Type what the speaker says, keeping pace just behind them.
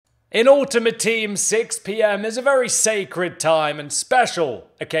In Ultimate Team, 6 PM is a very sacred time and special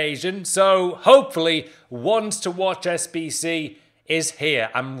occasion, so hopefully Ones to Watch SBC is here.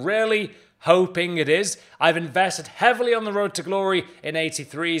 I'm really hoping it is. I've invested heavily on the road to glory in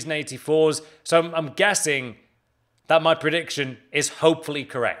 83s and 84s, so I'm guessing that my prediction is hopefully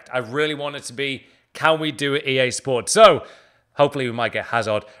correct. I really want it to be, can we do it, EA Sports? So hopefully we might get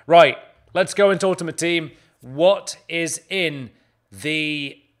Hazard. Right, let's go into Ultimate Team. What is in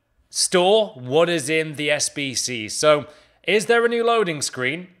the store? What is in the SBC? So, is there a new loading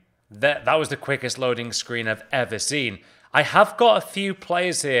screen? That was the quickest loading screen I've ever seen. I have got a few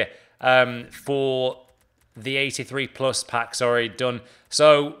players here for the 83 plus packs already done.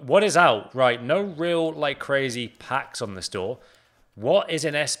 So, what is out? Right, no real like crazy packs on the store. What is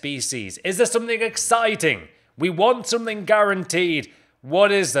in SBCs? Is there something exciting? We want something guaranteed.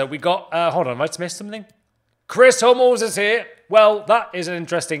 What is that? We got, hold on, let's miss something. Chris Hummels is here. Well, that is an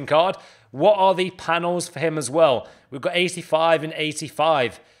interesting card. What are the panels for him as well? We've got 85 and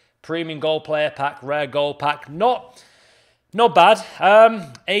 85. Premium goal player pack, rare goal pack. Not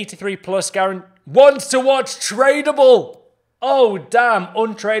bad. 83 plus guarantee. Wants to watch tradable. Oh, damn.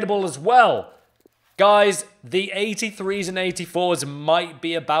 Untradable as well. Guys, the 83s and 84s might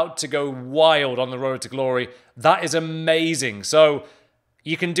be about to go wild on the road to glory. That is amazing. So,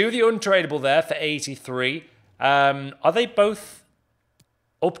 you can do the untradable there for 83. Are they both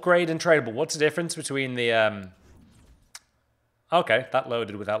upgrade and tradable? What's the difference between the... Okay, that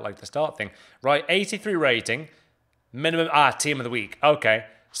loaded without like the start thing. Right, 83 rating. Minimum... Team of the week. Okay,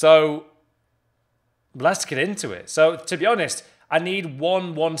 so let's get into it. So, to be honest, I need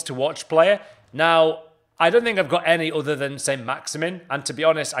one Ones to Watch player. Now, I don't think I've got any other than, say, Maximin. And to be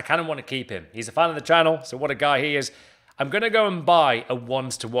honest, I kind of want to keep him. He's a fan of the channel, so what a guy he is. I'm going to go and buy a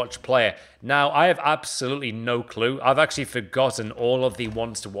Ones to Watch player. Now, I have absolutely no clue. I've actually forgotten all of the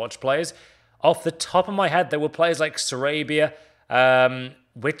Ones to Watch players. Off the top of my head, there were players like Sarabia,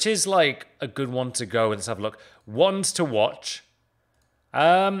 which is like a good one to go. Let's have a look. Ones to Watch.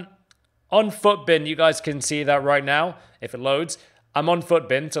 On Footbin, you guys can see that right now, if it loads. I'm on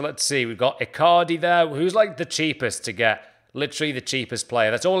Footbin, so let's see. We've got Icardi there, who's like the cheapest to get. Literally the cheapest player.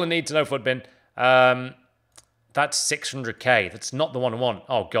 That's all I need to know, Footbin. That's 600k. That's not the one I want.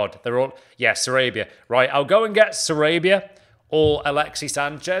 Oh, God. They're all... Yeah, Sarabia. Right, I'll go and get Sarabia or Alexis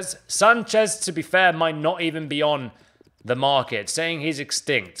Sanchez. Sanchez, to be fair, might not even be on the market, saying he's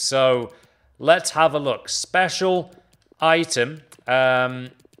extinct. So, let's have a look. Special item. I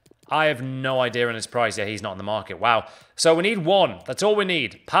have no idea on his price. Yeah, he's not on the market. Wow. So, we need one. That's all we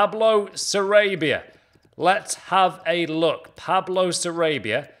need. Pablo Sarabia. Let's have a look. Pablo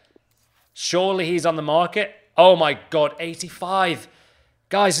Sarabia. Surely he's on the market. Oh my God, 85.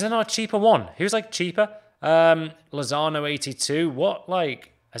 Guys, is there not a cheaper one? Who's like cheaper? Lozano 82. What,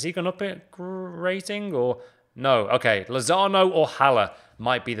 like, has he gone up in rating or? No, okay. Lozano or Haller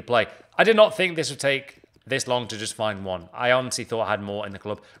might be the play. I did not think this would take this long to just find one. I honestly thought I had more in the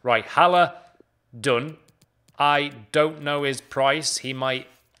club. Right, Haller, done. I don't know his price. He might,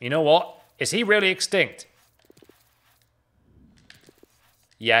 you know what? Is he really extinct?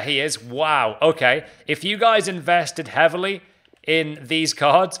 Yeah, he is. Wow. Okay. If you guys invested heavily in these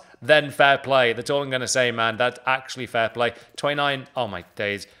cards, then fair play. That's all I'm going to say, man. That's actually fair play. 29. Oh, my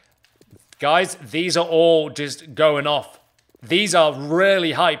days. Guys, these are all just going off. These are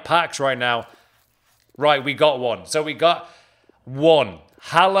really high packs right now. Right, we got one. So we got one.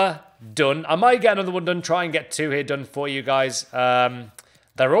 Haller done. I might get another one done. Try and get two here done for you guys.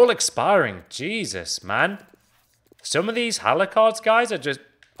 They're all expiring. Jesus, man. Some of these Haller cards, guys, are just...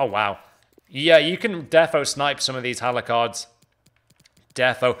 Oh, wow. Yeah, you can defo snipe some of these Haller cards.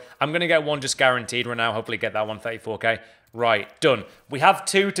 Defo. I'm going to get one just guaranteed right now. Hopefully get that one 34k. Right, done. We have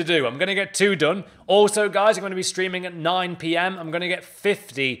two to do. I'm going to get two done. Also, guys, I'm going to be streaming at 9 PM. I'm going to get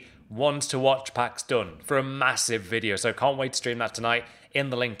 50 Ones to Watch packs done for a massive video. So can't wait to stream that tonight in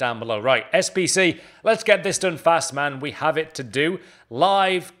the link down below. Right, SBC, let's get this done fast, man. We have it to do.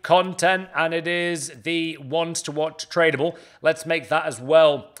 Live content, and it is the Ones to Watch tradable. Let's make that as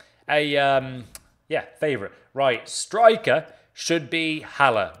well a, favorite. Right, striker should be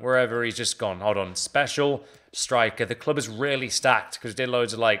Haller, wherever he's just gone. Hold on, special striker. The club is really stacked because we did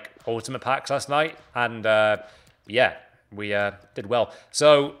loads of, like, ultimate packs last night. And, yeah, we did well.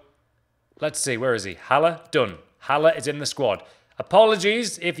 So, let's see, where is he? Haller, done. Haller is in the squad.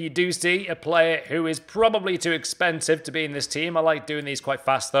 Apologies if you do see a player who is probably too expensive to be in this team. I like doing these quite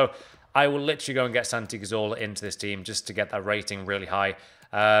fast, though. I will literally go and get Santi Cazorla into this team just to get that rating really high.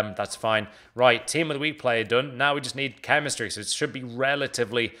 That's fine. Right, Team of the Week player done. Now we just need chemistry, so it should be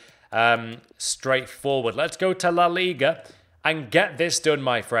relatively straightforward. Let's go to La Liga. and get this done,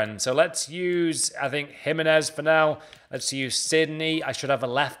 my friend. So let's use, I think, Jimenez for now. Let's use Sydney. I should have a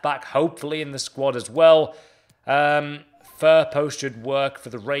left back, hopefully, in the squad as well. Firpo should work for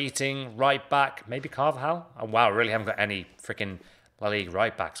the rating. Right back, maybe Carvajal? Oh, wow, I really haven't got any freaking La Liga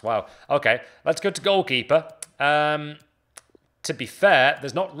right backs. Wow. Okay, let's go to goalkeeper. To be fair,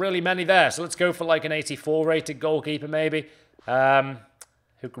 there's not really many there. So let's go for like an 84 rated goalkeeper, maybe.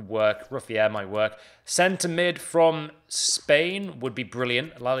 Who could work? Ruffier might work. Centre mid from Spain would be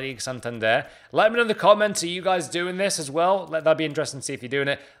brilliant. La Liga Santander. Let me know in the comments, are you guys doing this as well? That'd be interesting to see if you're doing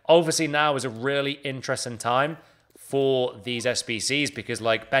it. Obviously now is a really interesting time for these SBCs because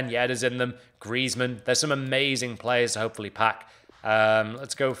like Ben Yedder's in them, Griezmann. There's some amazing players to hopefully pack.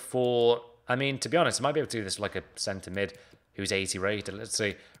 Let's go for, I mean, to be honest, I might be able to do this like a centre mid who's 80 rated. Let's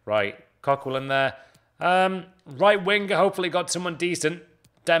see. Right, Cockwell in there. Right winger, hopefully got someone decent.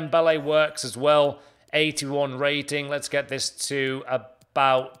 Dembele works as well. 81 rating. Let's get this to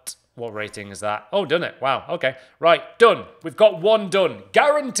about... What rating is that? Oh, done it. Wow. Okay. Right. Done. We've got one done.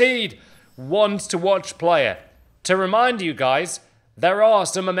 Guaranteed ones to watch player. To remind you guys, there are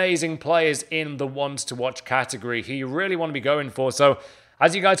some amazing players in the ones to watch category who you really want to be going for. So,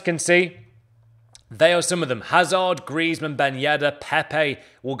 as you guys can see, they are some of them. Hazard, Griezmann, Ben Yedder, Pepe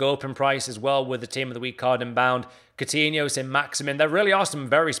will go up in price as well with the Team of the Week card inbound. Coutinho, Saint-Maximin. There really are some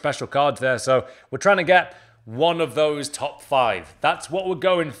very special cards there. So we're trying to get one of those top 5. That's what we're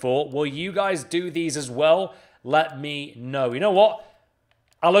going for. Will you guys do these as well? Let me know. You know what?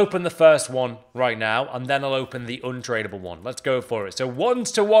 I'll open the first one right now and then I'll open the untradeable one. Let's go for it. So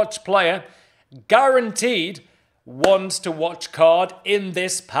ones to watch player. Guaranteed ones to watch card in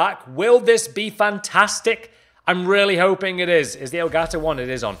this pack. Will this be fantastic? I'm really hoping it is. Is the Elgato one? It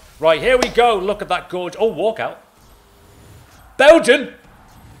is on. Right, here we go. Look at that gorge. Oh, walkout. Belgian!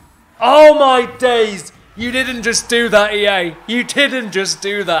 Oh my days! You didn't just do that, EA. You didn't just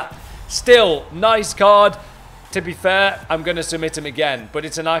do that. Still, nice card. To be fair, I'm going to submit him again, but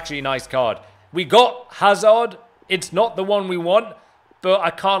it's an actually nice card. We got Hazard. It's not the one we want, but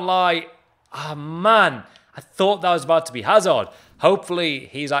I can't lie. Oh man, I thought that was about to be Hazard. Hopefully,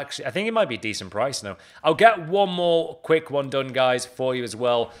 he's actually... I think it might be a decent price now. I'll get one more quick one done, guys, for you as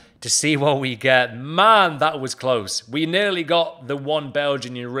well to see what we get. Man, that was close. We nearly got the one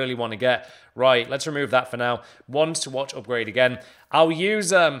Belgian you really want to get. Right, let's remove that for now. Ones to watch upgrade again. I'll use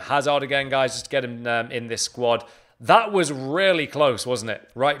Hazard again, guys, just to get him in this squad. That was really close, wasn't it?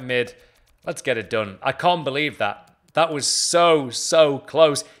 Right mid. Let's get it done. I can't believe that. That was so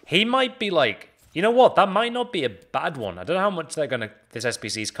close. He might be like... You know what? That might not be a bad one. I don't know how much they're going to... This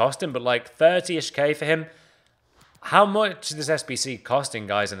SBC's costing, but like 30-ish K for him. How much is this SBC costing,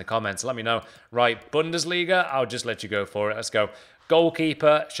 guys, in the comments? Let me know. Right, Bundesliga, I'll just let you go for it. Let's go.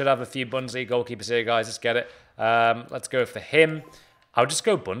 Goalkeeper, should have a few Bundesliga goalkeepers here, guys. Let's get it. Let's go for him. I'll just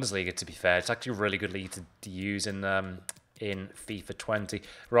go Bundesliga, to be fair. It's actually a really good league to use in FIFA 20.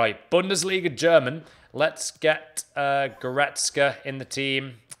 Right, Bundesliga German. Let's get Goretzka in the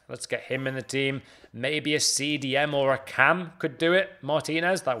team. Let's get him in the team. Maybe a CDM or a Cam could do it.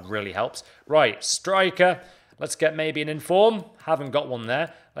 Martinez, that really helps. Right, striker. Let's get maybe an Inform. Haven't got one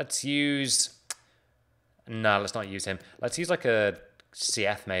there. Let's use... No, let's not use him. Let's use like a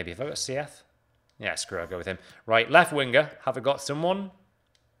CF maybe. Have I got CF? Yeah, screw it, I'll go with him. Right, left winger. Have I got someone?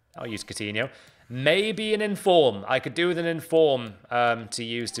 I'll use Coutinho. Maybe an Inform. I could do with an Inform to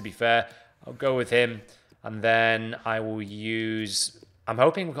use, to be fair. I'll go with him. And then I will use... I'm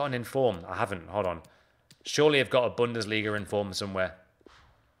hoping we've got an Inform. I haven't. Hold on. Surely I've got a Bundesliga Inform somewhere.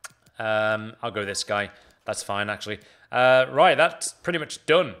 I'll go this guy. That's fine, actually. Right, that's pretty much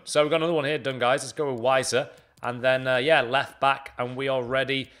done. So we've got another one here done, guys. Let's go with Weiser. And then, yeah, left back. And we are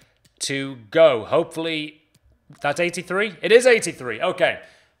ready to go. Hopefully, that's 83? It is 83. Okay.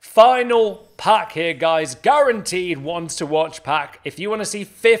 Final pack here, guys. Guaranteed ones to watch pack. If you want to see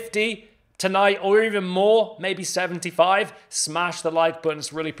 50... tonight, or even more, maybe 75. Smash the like button.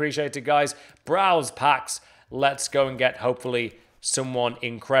 It's really appreciated, guys. Browse packs. Let's go and get, hopefully, someone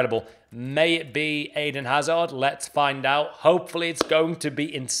incredible. May it be Eden Hazard? Let's find out. Hopefully, it's going to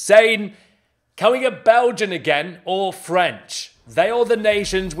be insane. Can we get Belgian again or French? They are the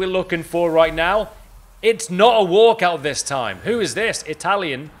nations we're looking for right now. It's not a walkout this time. Who is this?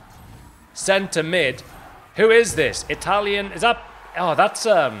 Italian. Centre mid. Who is this? Italian. Is that... Oh, that's...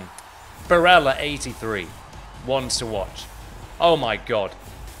 Barella 83. Ones to watch. Oh my god.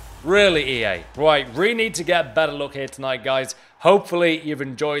 Really, EA? Right, really need to get better luck here tonight, guys. Hopefully you've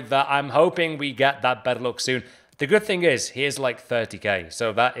enjoyed that. I'm hoping we get that better luck soon. The good thing is, he is like 30k.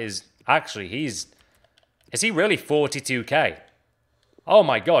 So that is... Actually, he's... Is he really 42k? Oh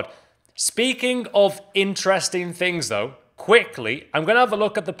my god. Speaking of interesting things, though, quickly, I'm going to have a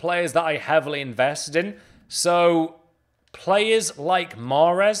look at the players that I heavily invested in. So, players like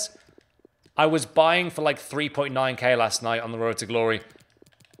Mahrez, I was buying for like 3.9k last night on the Road to Glory.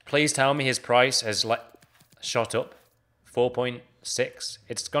 Please tell me his price has like shot up. 4.6.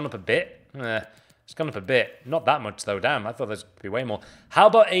 It's gone up a bit. It's gone up a bit. Not that much though, damn. I thought there'd be way more. How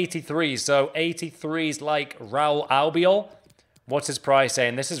about 83? So 83's like Raul Albiol. What's his price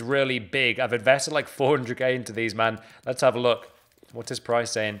saying? This is really big. I've invested like 400k into these, man. Let's have a look. What's his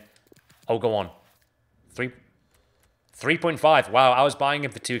price saying? Oh, go on. 3.5. Wow, I was buying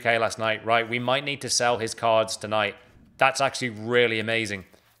him for 2k last night. Right, we might need to sell his cards tonight. That's actually really amazing.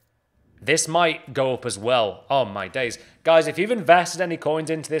 This might go up as well. Oh, my days. Guys, if you've invested any coins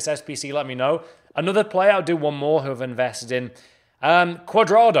into this SBC, let me know. Another player, I'll do one more who I've invested in.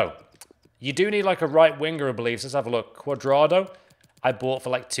 Cuadrado. You do need like a right winger, I believe. So let's have a look. Cuadrado, I bought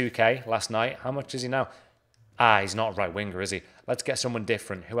for like 2k last night. How much is he now? Ah, he's not a right winger, is he? Let's get someone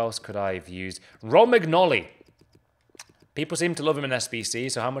different. Who else could I have used? Romagnoli. People seem to love him in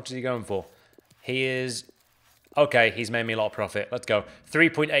SBC, so how much is he going for? He is... Okay, he's made me a lot of profit. Let's go.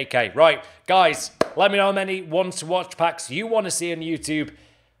 3.8k. Right, guys, let me know how many ones to watch packs you want to see on YouTube.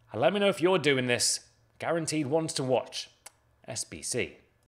 And let me know if you're doing this. Guaranteed ones to watch. SBC.